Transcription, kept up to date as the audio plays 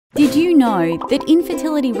Did you know that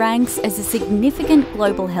infertility ranks as a significant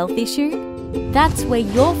global health issue? That's where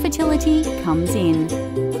Your Fertility comes in.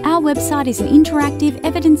 Our website is an interactive,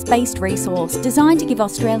 evidence-based resource designed to give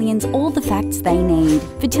Australians all the facts they need.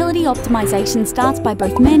 Fertility optimisation starts by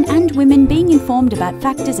both men and women being informed about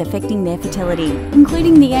factors affecting their fertility,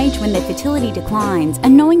 including the age when their fertility declines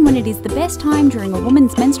and knowing when it is the best time during a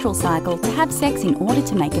woman's menstrual cycle to have sex in order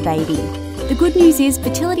to make a baby. The good news is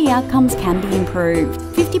fertility outcomes can be improved.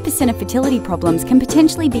 50% of fertility problems can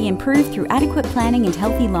potentially be improved through adequate planning and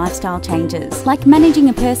healthy lifestyle changes, like managing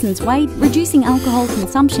a person's weight, reducing alcohol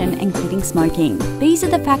consumption and quitting smoking. These are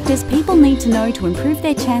the factors people need to know to improve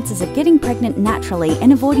their chances of getting pregnant naturally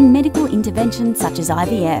and avoiding medical interventions such as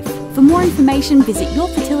IVF. For more information, visit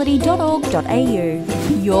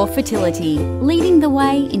yourfertility.org.au. Your Fertility, leading the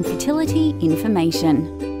way in fertility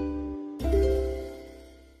information.